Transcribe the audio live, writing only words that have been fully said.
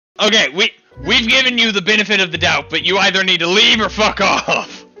Okay, we've given you the benefit of the doubt, but you either need to leave or fuck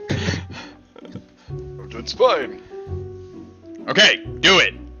off. That's fine. Okay, do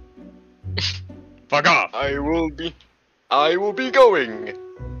it. Fuck off. I will be going.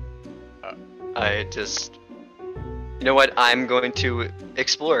 You know what? I'm going to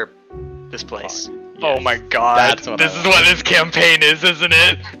explore this place. Oh my god. This is what this campaign is, isn't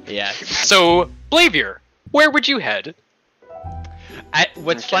it? Yeah. So, Blavier, where would you head?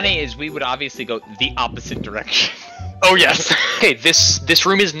 What's funny is we would obviously go the opposite direction. Oh yes. Okay, this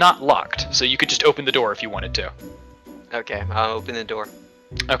room is not locked, so you could just open the door if you wanted to. Okay, I'll open the door.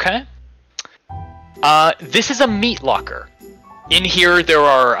 Okay. This is a meat locker. In here there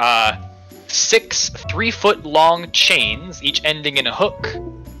are 6 3-foot-long chains, each ending in a hook.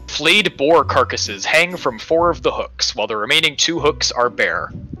 Flayed boar carcasses hang from 4 of the hooks, while the remaining 2 hooks are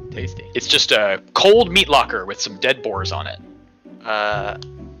bare. Tasty. It's just a cold meat locker with some dead boars on it.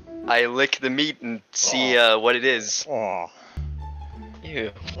 I lick the meat and see what it is. Oh.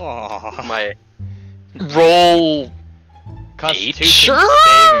 Ew. Oh. My Roll. Constitution Sure.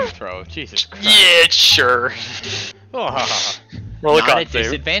 saving throw. Jesus Christ. Yeah, sure. Oh. Roll a Not con at save.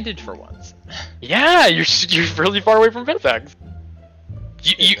 disadvantage for once. Yeah, you're really far away from Vithag.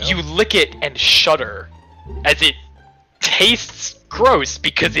 You lick it and shudder as it tastes gross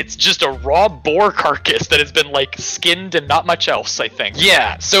because it's just a raw boar carcass that has been like skinned and not much else, I think.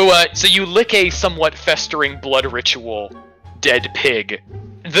 Yeah, so you lick a somewhat festering blood ritual dead pig.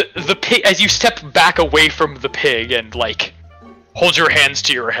 The pig, as you step back away from the pig and like hold your hands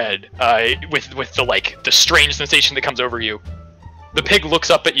to your head with the strange sensation that comes over you, the pig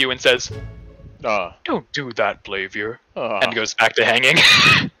looks up at you and says, "Don't do that, Blavier," and goes back to hanging.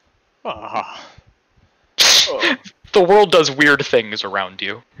 The world does weird things around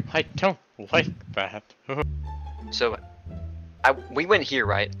you. I don't like that. So, we went here,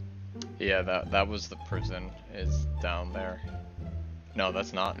 right? Yeah, that was the prison. Is down there. No,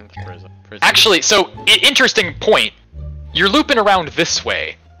 that's not Okay. prison. Actually, so interesting point. You're looping around this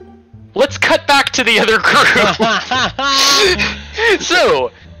way. Let's cut back to the other group.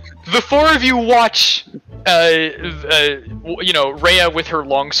 So, the 4 of you watch, Rhea with her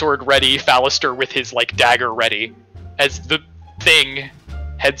longsword ready, Fallister with his like dagger ready, as the thing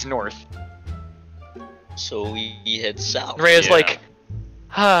heads north. So we head south. Rhea's like,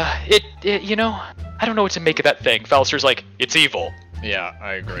 I don't know what to make of that thing. Fallister's like, it's evil. Yeah,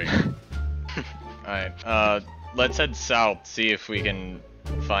 I agree. Alright, let's head south, see if we can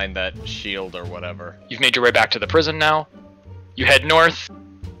find that shield or whatever. You've made your way back to the prison now. You head north.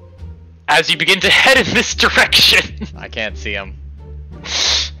 As you begin to head in this direction. I can't see him.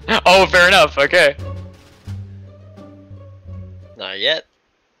 Oh, fair enough, okay. Not yet.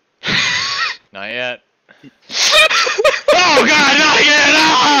 Not yet. Oh god, not again!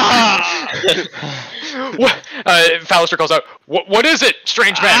 Fallister calls out, what is it,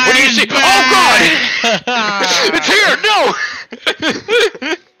 strange man? What do you see? Oh god! It's here, no!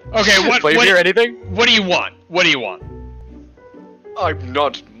 Okay, what Blavier, anything? What do you want? What do you want? I'm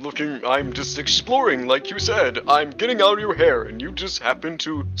not looking, I'm just exploring, like you said. I'm getting out of your hair, and you just happen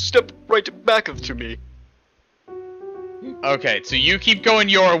to step right back to me. Okay, so you keep going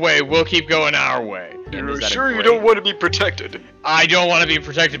your way, we'll keep going our way. You're sure you don't want to be protected? I don't want to be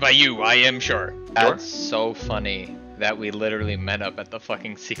protected by you, I am sure. That's so funny that we literally met up at the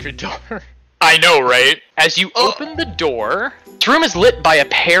fucking secret door. I know, right? As you open the door, this room is lit by a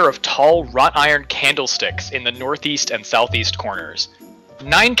pair of tall wrought iron candlesticks in the northeast and southeast corners.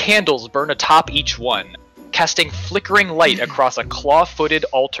 9 candles burn atop each one, casting flickering light across a claw-footed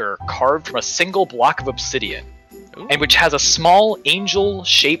altar carved from a single block of obsidian, and which has a small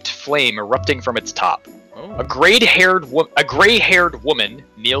angel-shaped flame erupting from its top. A gray-haired woman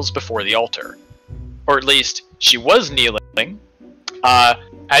kneels before the altar. Or at least, she was kneeling.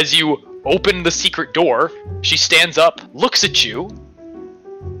 As you open the secret door, she stands up, looks at you,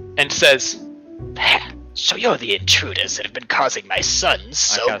 and says, "So you're the intruders that have been causing my son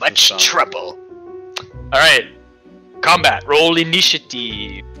so much trouble." Alright, combat, roll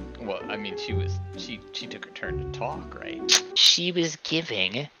initiative. Well, I mean, she took her turn to talk, right? She was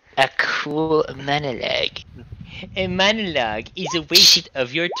giving a cool monologue. A monologue is a waste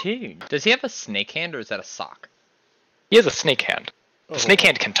of your turn. Does he have a snake hand or is that a sock? He has a snake hand. The snake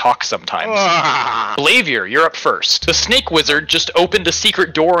hand can talk sometimes. Blavier, you're up first. The snake wizard just opened a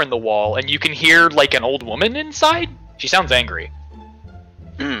secret door in the wall, and you can hear, like, an old woman inside? She sounds angry.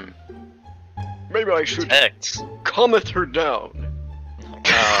 Maybe I should calmeth her down.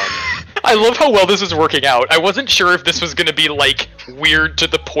 I love how well this is working out. I wasn't sure if this was gonna be, like, weird to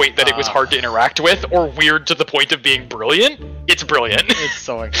the point that it was hard to interact with, or weird to the point of being brilliant. It's brilliant. It's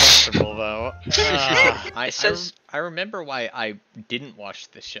so uncomfortable though. I remember why I didn't watch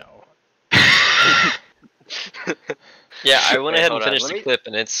the show. Yeah, I went ahead and hold on, finished let the me- clip,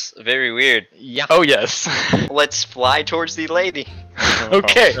 and it's very weird. Yeah. Oh yes. Let's fly towards the lady.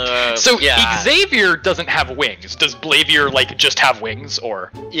 Okay. So yeah. Xavier doesn't have wings. Does Blavier like just have wings,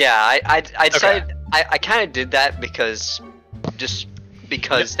 or? Yeah, I decided I kind of did that because that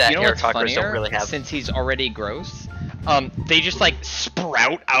You know air what's talkers funnier? don't really have. Since he's already gross, they just like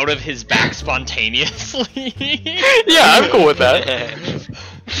sprout out of his back spontaneously. Yeah, I'm cool with that.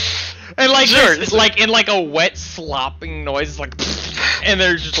 And like Sure. there's, like in like a wet slopping noise, like, and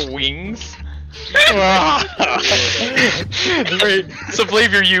there's just wings. Right. So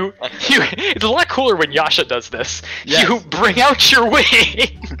Blavier, you, it's a lot cooler when Yasha does this. Yes. You bring out your wing,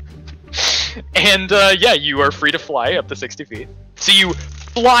 and yeah, you are free to fly up to 60 feet. So you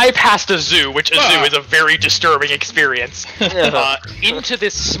fly past a zoo, which a zoo is a very disturbing experience, into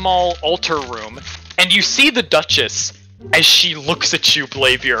this small altar room, and you see the Duchess as she looks at you,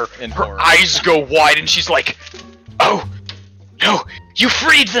 Blavier. In Her horror. eyes go wide, and she's like, "Oh, no, you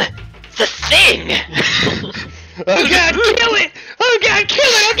freed the thing!" Oh god, kill it! Oh god, kill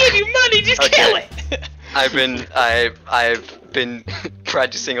it! I'll give you money, just Okay. kill it! I've been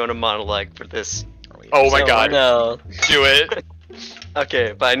practicing on a monologue for this. Oh my So, god, No. do it.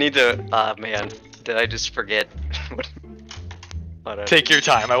 Okay, but I need to. Man, did I just forget? Hold on. Take your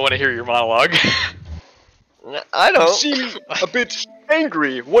time, I want to hear your monologue. I You don't. seem a bit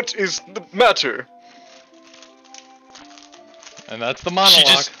angry. What is the matter? And that's the She monologue.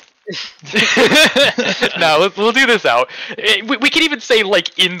 just... No, we'll do this out. We can even say,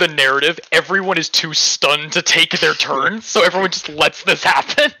 like, in the narrative, everyone is too stunned to take their turn, so everyone just lets this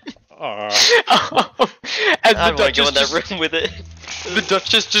happen. And I the want to go Duchess in that just, room with it. the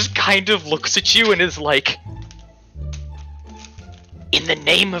Duchess just kind of looks at you and is like, In the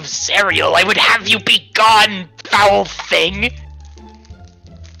name of Zariel, I would have you be gone, foul thing!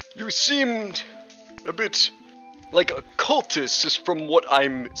 You seemed a bit like a cultist, just from what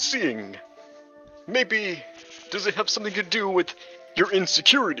I'm seeing. Maybe does it have something to do with your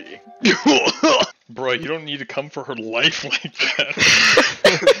insecurity? Bro, you don't need to come for her life like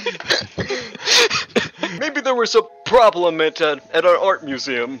that. Maybe there was a problem at an art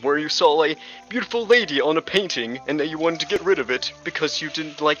museum where you saw a beautiful lady on a painting and that you wanted to get rid of it because you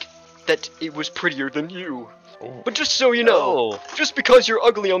didn't like that it was prettier than you. But just so you know, just because you're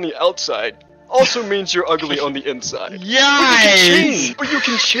ugly on the outside also means you're ugly on the inside. Yikes! But you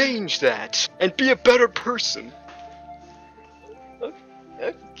can change that and be a better person.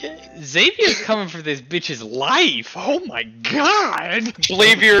 Okay. Xavier's coming for this bitch's life. Oh my god!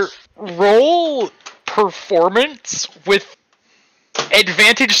 Blavier, roll performance with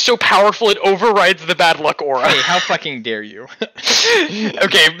advantage so powerful it overrides the bad luck aura. Hey, how fucking dare you?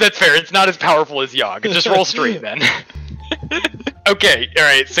 Okay, that's fair. It's not as powerful as Yogg. Just roll straight then. Okay, all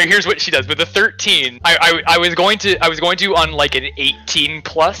right. So here's what she does with the 13. I was going to on like an 18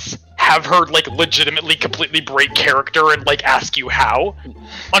 plus have her like legitimately completely break character and like ask you how.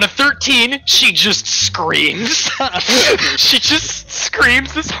 On a 13, she just screams. She just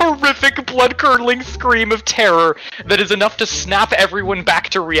screams this horrific blood-curdling scream of terror that is enough to snap everyone back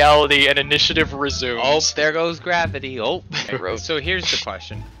to reality and initiative resumes. Oh, there goes gravity. Oh. So here's the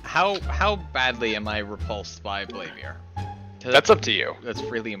question: How badly am I repulsed by Blavier? That's up to you. That's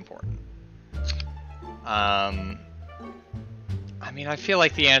really important. I mean, I feel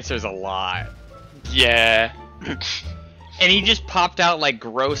like the answer is a lot. Yeah. And he just popped out like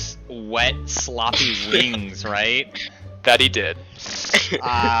gross, wet, sloppy wings, right? That he did.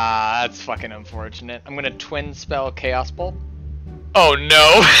 That's fucking unfortunate. I'm gonna twin spell Chaos Bolt. Oh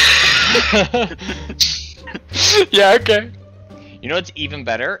no. Yeah, okay. You know what's even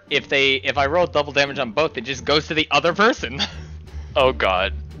better? If I roll double damage on both, it just goes to the other person. Oh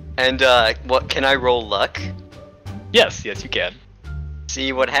god. And what can I roll luck? Yes, you can.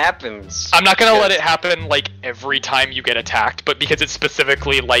 See what happens. I'm not gonna let Because- it happen like every time you get attacked, but because it's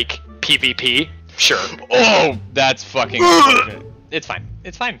specifically like PvP, sure. Oh, that's fucking unfortunate. It's fine.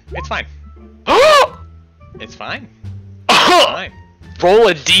 It's fine. It's fine. It's fine. It's fine. Roll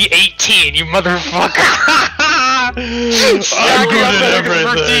a D18, you motherfucker. Stack good up at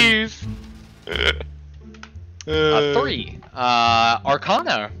expertise. 3.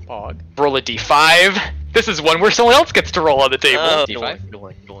 Arcana, Pog. Roll a D5. This is one where someone else gets to roll on the table. Oh, D5? get a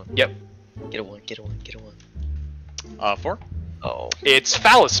one. Yep. Get a one. 4. Oh. It's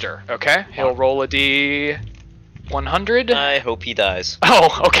Fallister, okay? He'll roll a D100. I hope he dies.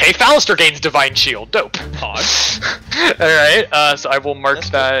 Oh, okay. Fallister gains Divine Shield. Dope. Pog. Alright, so I will mark That's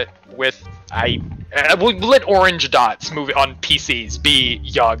that with... we'll let orange dots move on PCs be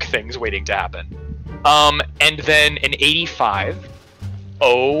Yogg things waiting to happen. And then an 85.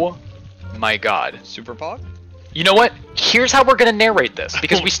 Oh my god. Super Pog? You know what? Here's how we're gonna narrate this,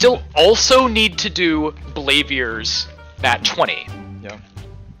 because we still also need to do Blavier's Nat 20. Yeah.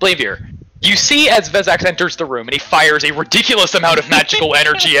 Blavier, you see as Vezax enters the room and he fires a ridiculous amount of magical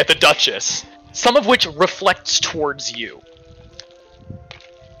energy at the Duchess, some of which reflects towards you.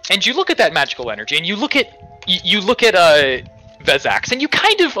 And you look at that magical energy, and you look at Vezax, and you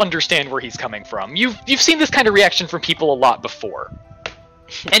kind of understand where he's coming from. You've seen this kind of reaction from people a lot before,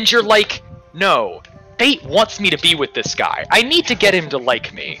 and you're like, no, fate wants me to be with this guy. I need to get him to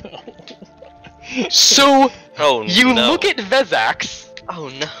like me. So you look at Vezax. Oh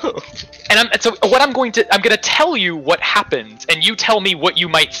no. And I'm gonna tell you what happens, and you tell me what you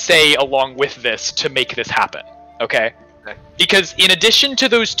might say along with this to make this happen. Okay? Because in addition to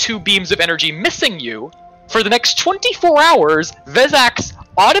those 2 beams of energy missing you, for the next 24 hours, Vezax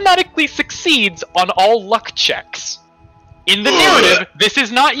automatically succeeds on all luck checks. In the narrative, this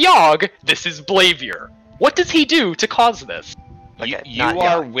is not Yogg, this is Blavier. What does he do to cause this? You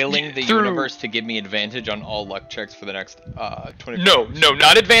are willing the universe to give me advantage on all luck checks for the next 24 hours? No,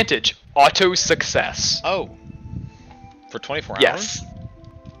 not advantage. Auto success. Oh. For 24 hours? Yes.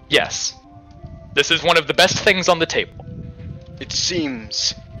 Yes. This is one of the best things on the table. It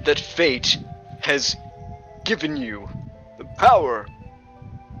seems that fate has given you the power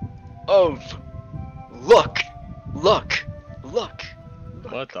of luck.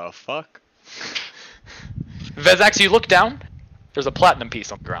 What the fuck? Vezax, you look down. There's a platinum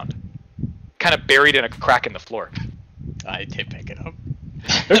piece on the ground, kind of buried in a crack in the floor. I did pick it up.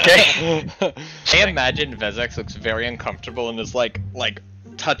 Okay. I imagine Vezax looks very uncomfortable and is like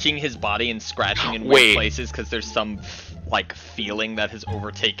touching his body and scratching in weird places because there's some feeling that has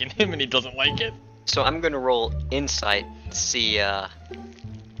overtaken him and he doesn't like it. So I'm gonna roll insight, see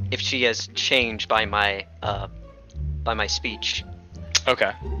if she has changed by my speech.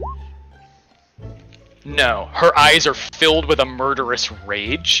 Okay. No, her eyes are filled with a murderous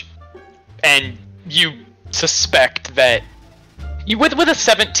rage, and you suspect that with a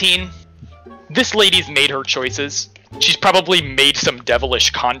 17, this lady's made her choices. She's probably made some devilish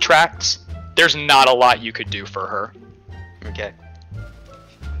contracts. There's not a lot you could do for her. Okay.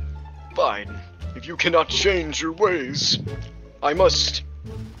 Fine. If you cannot change your ways, I must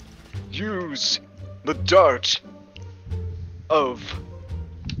use the dart of...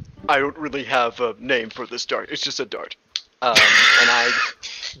 I don't really have a name for this dart. It's just a dart. I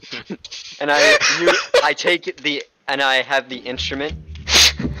take the, and I have the instrument,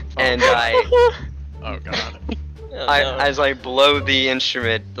 and Oh god. as I blow the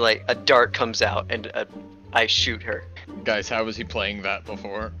instrument, like a dart comes out, and I shoot her. Guys, how was he playing that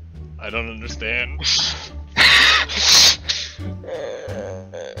before? I don't understand.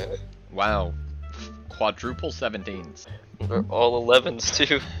 Wow. Quadruple 17s. All 11s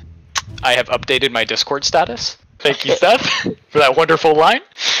too. I have updated my Discord status. Thank you, Seth, for that wonderful line.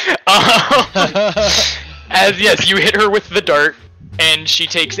 As yes, you hit her with the dart, and she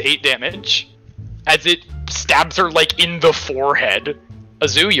takes 8 damage, as it stabs her like in the forehead.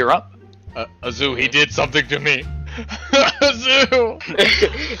 Azu, you're up. Azu, he did something to me.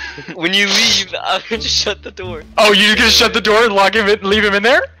 Azu! When you leave, I'm gonna shut the door. Oh, you're gonna shut the door and lock him in, leave him in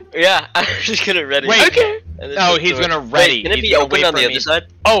there? Yeah, I'm just gonna ready. Wait. Okay. No, he's gonna ready. Wait, can it He's be gonna open wait on for the me. other side?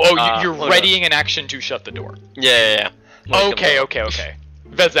 You're hold readying an action to shut the door. Yeah. Okay.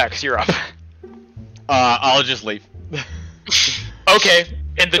 Vezax, you're up. I'll just leave. Okay,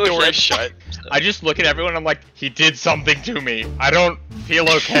 and the Oh, door shit. is shut. I just look at everyone and I'm like, he did something to me. I don't feel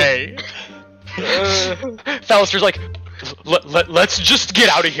okay. Fallister's like, let's just get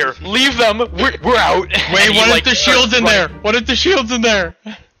out of here. Leave them. We're out. Wait, And what you, if the shield's in there? What if the shield's in there?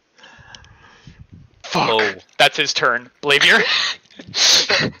 Fuck. Oh. That's his turn. Blavier.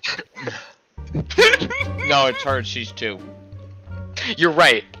 No, it's her. She's 2. You're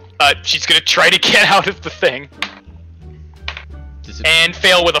right. She's gonna try to get out of the thing. And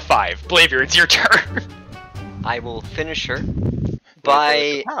fail with a 5. Blavier, it's your turn. I will finish her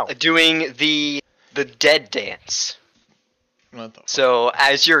by How? doing the dead dance. What the fuck? So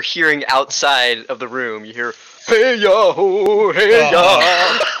as you're hearing outside of the room, you hear hey ya ho, hey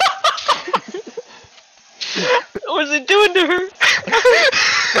ya. What is it doing to her?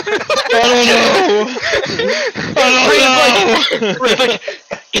 I don't know. Ray's like,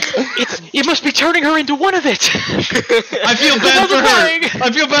 it must be turning her into one of it. I feel bad for her.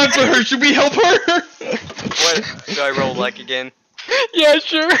 I feel bad for her. Should we help her? What do I roll like again? Yeah,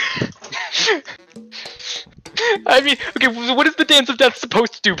 sure. I mean, okay, so what is the Dance of Death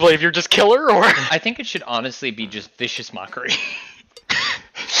supposed to do, Blavier? Just kill her, or? I think it should honestly be just vicious mockery.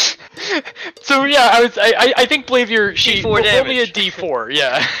 So yeah, I think Blavier, she D4 damage. only a D4,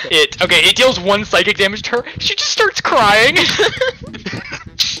 yeah. It deals 1 psychic damage to her. She just starts crying.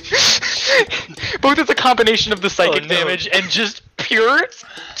 Both as a combination of the psychic damage and just pure,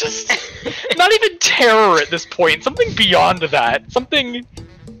 just not even terror at this point. Something beyond that. Something.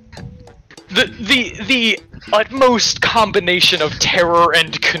 The utmost combination of terror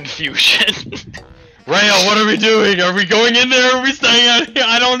and confusion. Rhea, what are we doing? Are we going in there? Are we staying out here?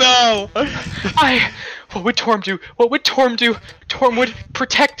 I don't know. What would Torm do? What would Torm do? Torm would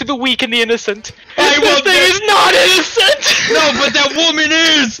protect the weak and the innocent. I This want thing is not innocent! No, but that woman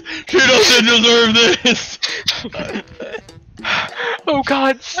is! She doesn't deserve this! Oh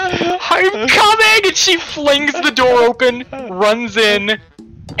god, I'm coming! And she flings the door open, runs in,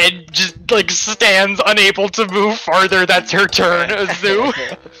 and just, like, stands unable to move farther. That's her turn, Azu.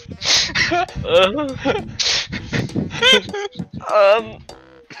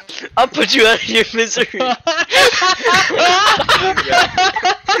 I'll put you out of your misery. No!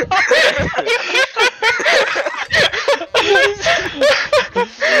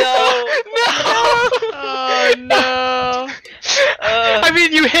 Oh no! I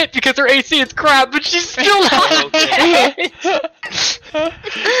mean, you hit because her AC is crap, but she's still not okay. Oh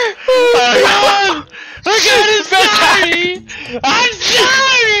god! Oh god, I'm sorry! I'm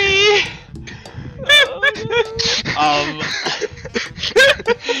sorry!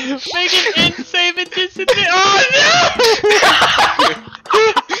 Make an end save and disadvantage. Oh no!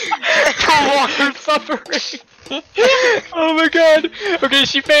 Prolonged suffering. Oh my god. Okay,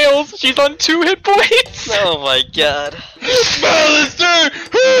 she fails. She's on 2 hit points. Oh my god. Alistair!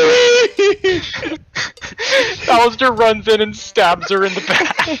 Alistair runs in and stabs her in the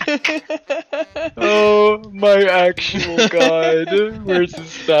back. Oh my actual god. Where's his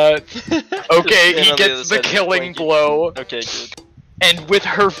stats? Okay, stand he on the gets other the side of the killing blanket. blow. Okay, good. And with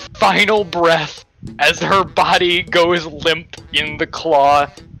her final breath, as her body goes limp in the claw,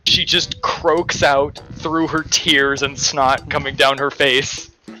 she just croaks out through her tears and snot coming down her face.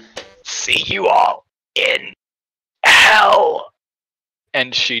 See you all in hell!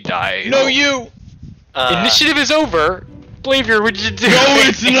 And she dies. No, you! Initiative is over. Blavier, what'd you do? No,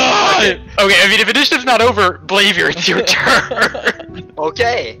 it's not! Okay, I mean, if initiative's not over, Blavier, it's your turn.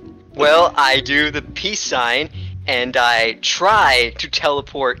 Okay. Well, I do the peace sign, and I try to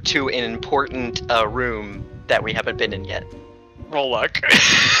teleport to an important room that we haven't been in yet. Roll luck.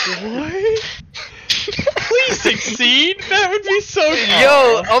 What? Please succeed? That would be so cool.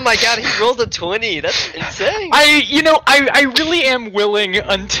 Yo! Oh my god, he rolled a 20. That's insane. I really am willing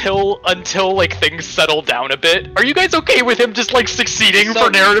until like things settle down a bit. Are you guys okay with him just like succeeding for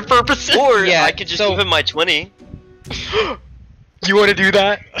narrative purposes? Or Yeah, I could just give him my 20. You want to do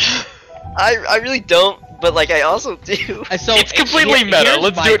that? I really don't, but like I also do. So It's completely meta. here's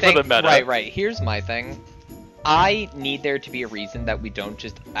Let's my do it for thing. the meta. Right. Here's my thing. I need there to be a reason that we don't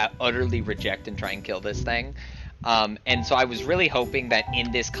just utterly reject and try and kill this thing. And so I was really hoping that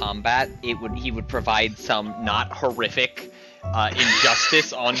in this combat, he would provide some not horrific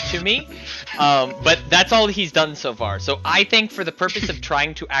injustice onto me. But that's all he's done so far. So I think for the purpose of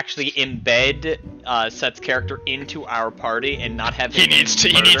trying to actually embed Seth's character into our party and not have him He needs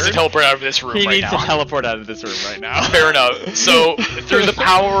to murdered, teleport out of this room he right needs now. to teleport out of this room right now. Fair enough. So, through the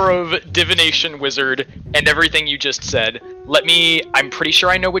power of divination wizard and everything you just said, I'm pretty sure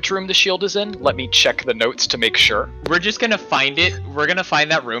I know which room the shield is in. Let me check the notes to make sure. We're just gonna find it. We're gonna find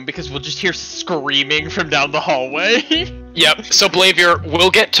that room because we'll just hear screaming from down the hallway. Yep, so Blavier, we'll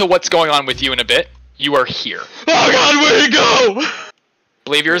get to what's going on with you in a bit. You are here. Oh god, where'd it go?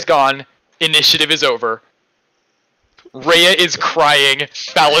 Blavier is gone. Initiative is over. Rhea is crying.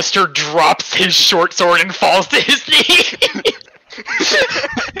 Ballister drops his short sword and falls to his knee.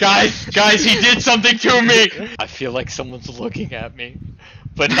 Guys, he did something to me! I feel like someone's looking at me,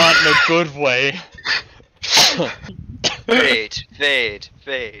 but not in a good way. Fade.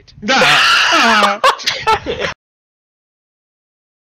 Ah.